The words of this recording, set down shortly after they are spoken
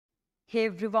Hey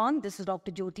everyone, this is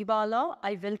Dr. Jyoti Bala.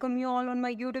 I welcome you all on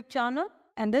my YouTube channel.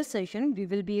 In this session, we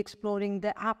will be exploring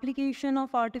the application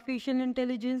of artificial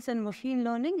intelligence and machine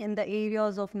learning in the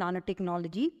areas of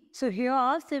nanotechnology. So here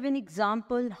are 7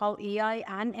 examples how AI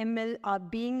and ML are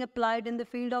being applied in the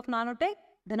field of nanotech.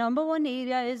 The number one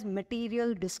area is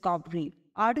material discovery.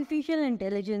 Artificial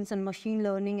intelligence and machine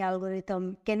learning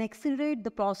algorithm can accelerate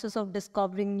the process of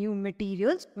discovering new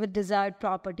materials with desired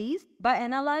properties by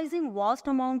analyzing vast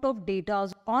amount of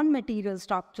data on material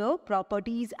structure,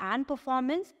 properties and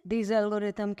performance. These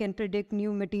algorithms can predict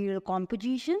new material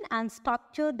composition and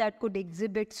structure that could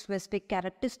exhibit specific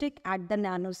characteristics at the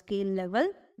nanoscale level.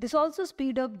 This also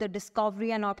speeds up the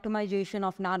discovery and optimization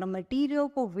of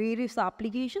nanomaterial for various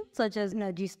applications such as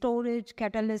energy storage,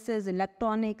 catalysis,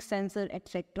 electronics, sensor,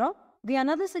 etc. The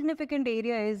another significant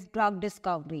area is drug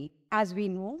discovery. As we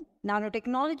know,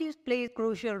 nanotechnologies play a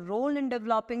crucial role in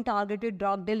developing targeted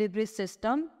drug delivery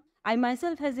system. I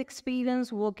myself has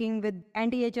experience working with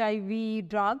anti-HIV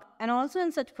drug, and also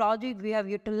in such projects we have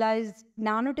utilized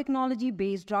nanotechnology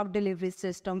based drug delivery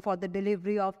system for the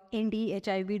delivery of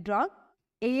anti-HIV drug.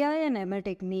 AI and ML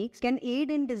techniques can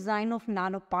aid in design of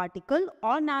nanoparticle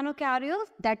or nanocarriers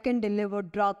that can deliver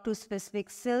drug to specific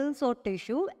cells or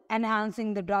tissue,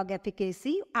 enhancing the drug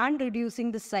efficacy and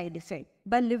reducing the side effect.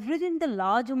 By leveraging the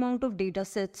large amount of data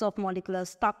sets of molecular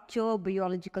structure,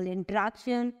 biological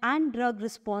interaction, and drug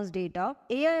response data,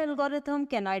 AI algorithm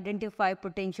can identify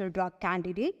potential drug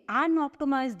candidates and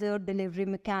optimize their delivery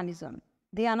mechanism.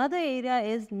 The another area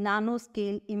is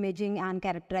nanoscale imaging and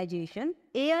characterization.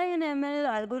 AI and ML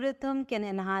algorithm can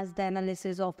enhance the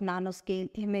analysis of nanoscale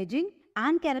imaging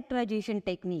and characterization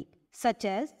technique, such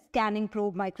as scanning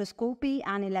probe microscopy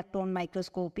and electron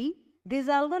microscopy. This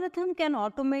algorithm can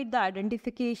automate the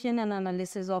identification and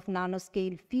analysis of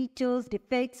nanoscale features,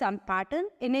 defects, and patterns,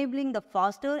 enabling the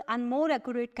faster and more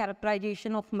accurate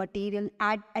characterization of material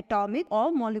at atomic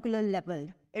or molecular level.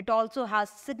 It also has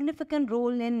significant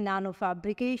role in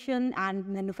nanofabrication and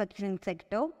manufacturing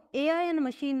sector. AI and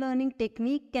machine learning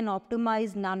technique can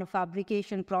optimize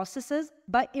nanofabrication processes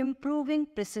by improving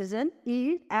precision,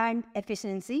 yield, and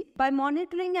efficiency. By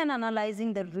monitoring and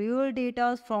analyzing the real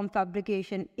data from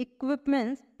fabrication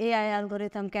equipments, AI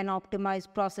algorithm can optimize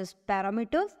process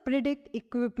parameters, predict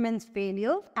equipment's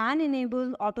failure, and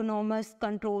enable autonomous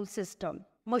control system.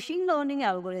 Machine learning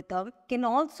algorithm can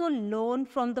also learn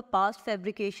from the past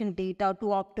fabrication data to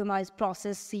optimize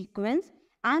process sequence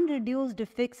and reduce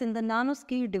defects in the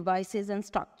nanoscale devices and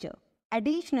structure.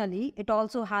 Additionally, it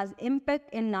also has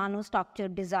impact in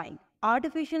nanostructure design.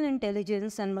 Artificial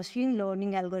intelligence and machine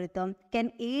learning algorithm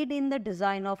can aid in the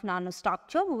design of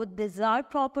nanostructure with desired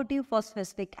property for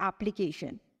specific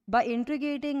application. By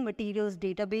integrating materials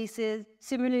databases,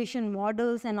 simulation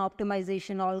models, and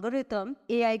optimization algorithms,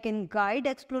 AI can guide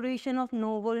exploration of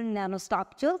novel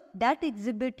nanostructures that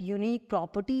exhibit unique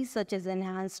properties such as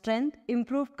enhanced strength,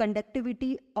 improved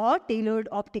conductivity, or tailored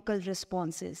optical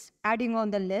responses. Adding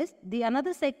on the list, the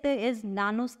another sector is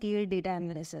nanoscale data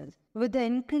analysis. With the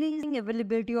increasing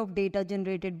availability of data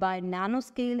generated by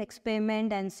nanoscale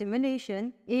experiment and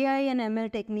simulation, AI and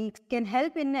ML techniques can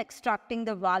help in extracting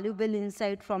the valuable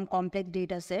insight from complex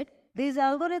dataset. These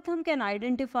algorithms can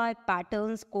identify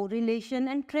patterns, correlation,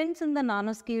 and trends in the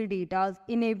nanoscale data,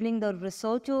 enabling the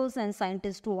researchers and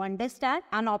scientists to understand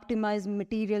and optimize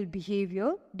material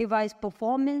behavior, device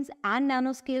performance, and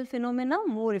nanoscale phenomena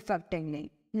more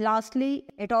effectively. Lastly,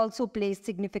 it also plays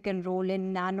significant role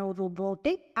in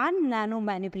nanorobotic and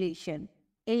nanomanipulation.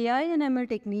 AI and ML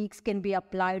techniques can be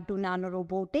applied to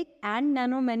nanorobotic and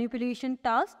nanomanipulation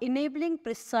tasks, enabling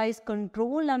precise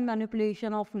control and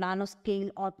manipulation of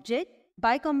nanoscale objects.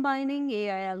 By combining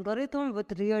AI algorithm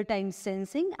with real-time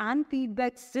sensing and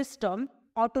feedback system,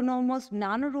 autonomous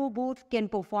nanorobots can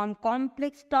perform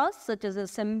complex tasks such as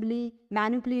assembly,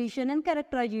 manipulation, and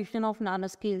characterization of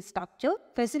nanoscale structure,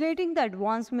 facilitating the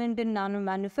advancement in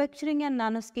nanomanufacturing and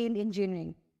nanoscale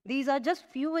engineering. These are just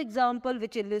few examples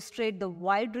which illustrate the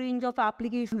wide range of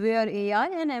applications where AI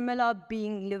and ML are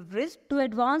being leveraged to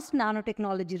advance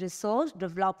nanotechnology research,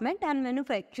 development, and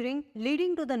manufacturing,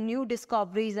 leading to the new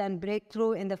discoveries and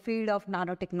breakthrough in the field of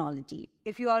nanotechnology.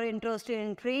 If you are interested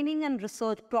in training and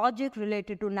research projects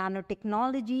related to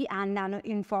nanotechnology and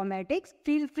nanoinformatics,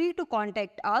 feel free to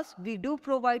contact us. We do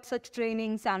provide such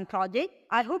trainings and projects.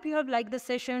 I hope you have liked the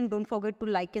session. Don't forget to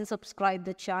like and subscribe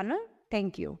the channel.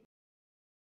 Thank you.